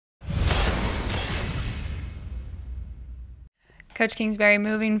Coach Kingsbury,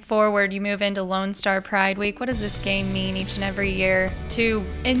 moving forward, you move into Lone Star Pride Week. What does this game mean each and every year? Two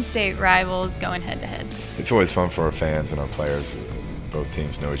in-state rivals going head-to-head. It's always fun for our fans and our players. Both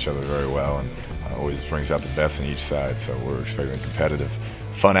teams know each other very well and always brings out the best in each side. So we're expecting a competitive,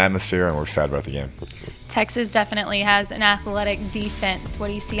 fun atmosphere, and we're excited about the game. Texas definitely has an athletic defense. What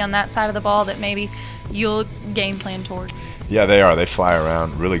do you see on that side of the ball that maybe you'll game plan towards? Yeah, they are. They fly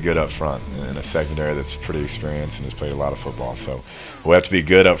around really good up front in a secondary that's pretty experienced and has played a lot of football. So we have to be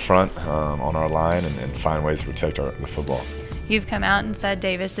good up front on our line and find ways to protect the football. You've come out and said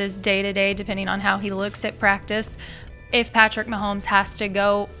Davis is day-to-day depending on how he looks at practice. If Patrick Mahomes has to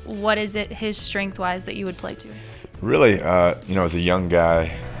go, what is it his strength-wise that you would play to? Really, as a young guy,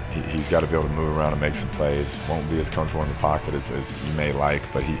 he's got to be able to move around and make some plays. Won't be as comfortable in the pocket as you may like,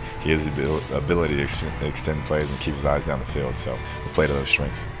 but he has the ability to extend plays and keep his eyes down the field. So we'll play to those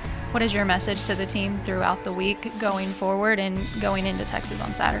strengths. What is your message to the team throughout the week going forward and going into Texas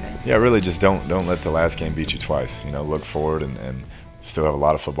on Saturday? Yeah, really just don't let the last game beat you twice. Look forward and still have a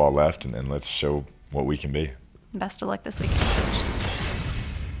lot of football left, and let's show what we can be. Best of luck this weekend, Coach.